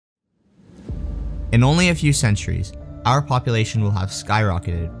In only a few centuries, our population will have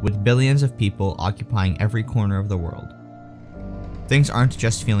skyrocketed, with billions of people occupying every corner of the world. Things aren't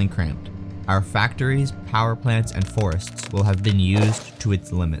just feeling cramped. Our factories, power plants, and forests will have been used to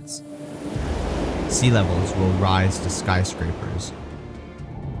its limits. Sea levels will rise to skyscrapers.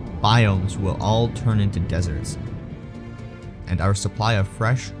 Biomes will all turn into deserts. And our supply of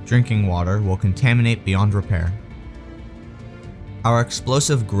fresh, drinking water will contaminate beyond repair. Our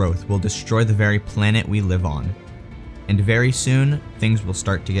explosive growth will destroy the very planet we live on. And very soon, things will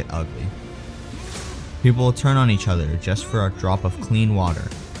start to get ugly. People will turn on each other just for a drop of clean water,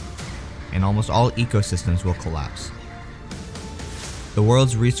 and almost all ecosystems will collapse. The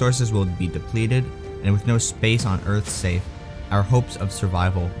world's resources will be depleted, and with no space on Earth safe, our hopes of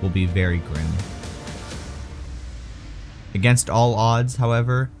survival will be very grim. Against all odds,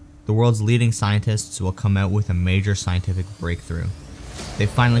 however, the world's leading scientists will come out with a major scientific breakthrough. They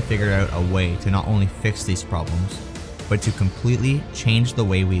finally figured out a way to not only fix these problems, but to completely change the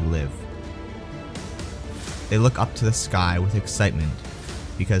way we live. They look up to the sky with excitement,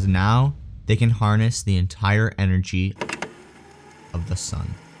 because now they can harness the entire energy of the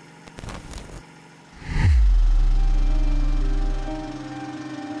sun.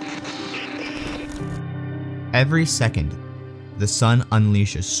 Every second, the sun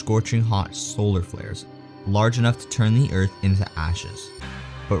unleashes scorching hot solar flares, large enough to turn the Earth into ashes.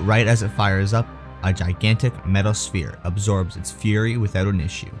 But right as it fires up, a gigantic metal sphere absorbs its fury without an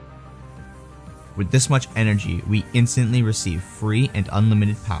issue. With this much energy, we instantly receive free and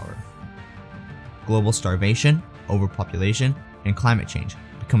unlimited power. Global starvation, overpopulation, and climate change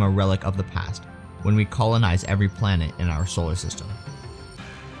become a relic of the past when we colonize every planet in our solar system.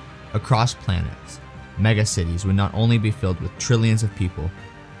 Across planets, megacities would not only be filled with trillions of people,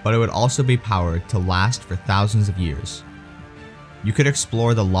 but it would also be powered to last for thousands of years. You could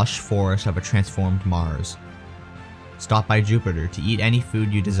explore the lush forest of a transformed Mars, stop by Jupiter to eat any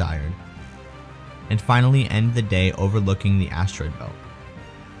food you desired, and finally end the day overlooking the asteroid belt.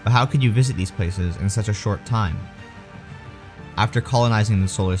 But how could you visit these places in such a short time? After colonizing the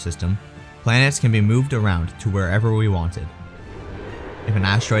solar system, planets can be moved around to wherever we wanted. If an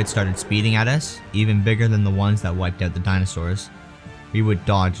asteroid started speeding at us, even bigger than the ones that wiped out the dinosaurs, we would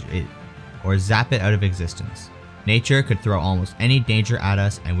dodge it or zap it out of existence. Nature could throw almost any danger at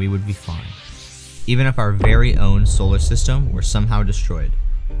us and we would be fine. Even if our very own solar system were somehow destroyed,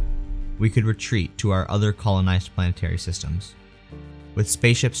 we could retreat to our other colonized planetary systems. With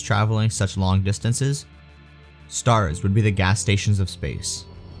spaceships traveling such long distances, stars would be the gas stations of space.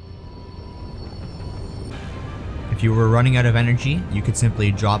 If you were running out of energy, you could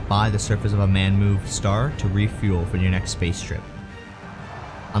simply drop by the surface of a man-moved star to refuel for your next space trip.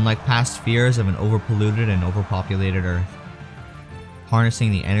 Unlike past fears of an overpolluted and overpopulated Earth,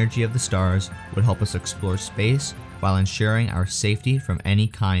 harnessing the energy of the stars would help us explore space while ensuring our safety from any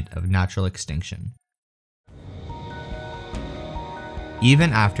kind of natural extinction.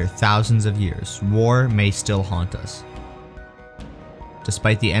 Even after thousands of years, war may still haunt us.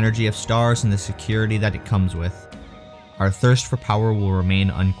 Despite the energy of stars and the security that it comes with, our thirst for power will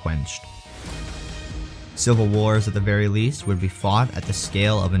remain unquenched. Civil wars at the very least would be fought at the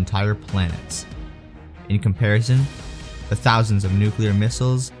scale of entire planets. In comparison, the thousands of nuclear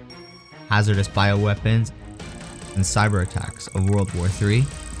missiles, hazardous bioweapons, and cyber attacks of World War III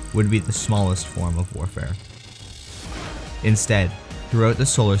would be the smallest form of warfare. Instead, throughout the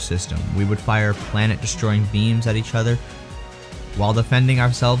solar system, we would fire planet-destroying beams at each other while defending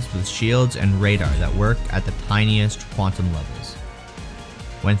ourselves with shields and radar that work at the tiniest quantum levels.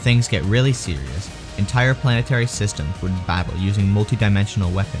 When things get really serious, entire planetary systems would battle using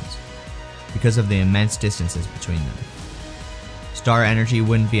multidimensional weapons because of the immense distances between them. Star energy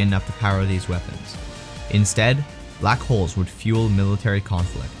wouldn't be enough to power these weapons. Instead, black holes would fuel military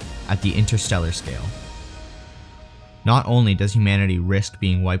conflict at the interstellar scale. Not only does humanity risk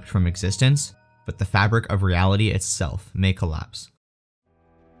being wiped from existence, but the fabric of reality itself may collapse.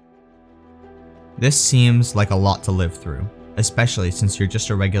 This seems like a lot to live through, especially since you're just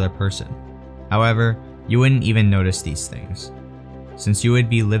a regular person. However, you wouldn't even notice these things, since you would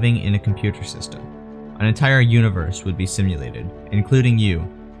be living in a computer system. An entire universe would be simulated, including you,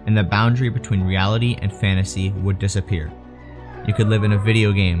 and the boundary between reality and fantasy would disappear. You could live in a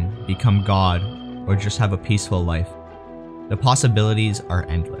video game, become God, or just have a peaceful life. The possibilities are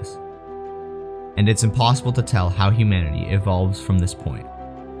endless. And it's impossible to tell how humanity evolves from this point.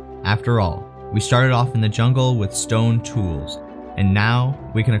 After all, we started off in the jungle with stone tools, and now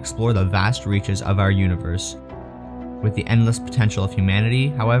we can explore the vast reaches of our universe. With the endless potential of humanity,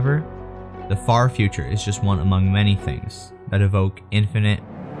 however, the far future is just one among many things that evoke infinite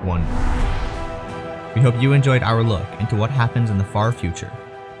wonder. We hope you enjoyed our look into what happens in the far future.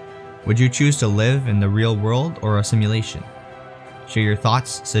 Would you choose to live in the real world or a simulation? Share your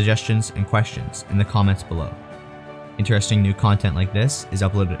thoughts, suggestions, and questions in the comments below. Interesting new content like this is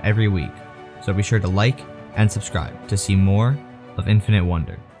uploaded every week, so be sure to like and subscribe to see more of Infinite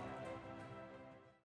Wonder.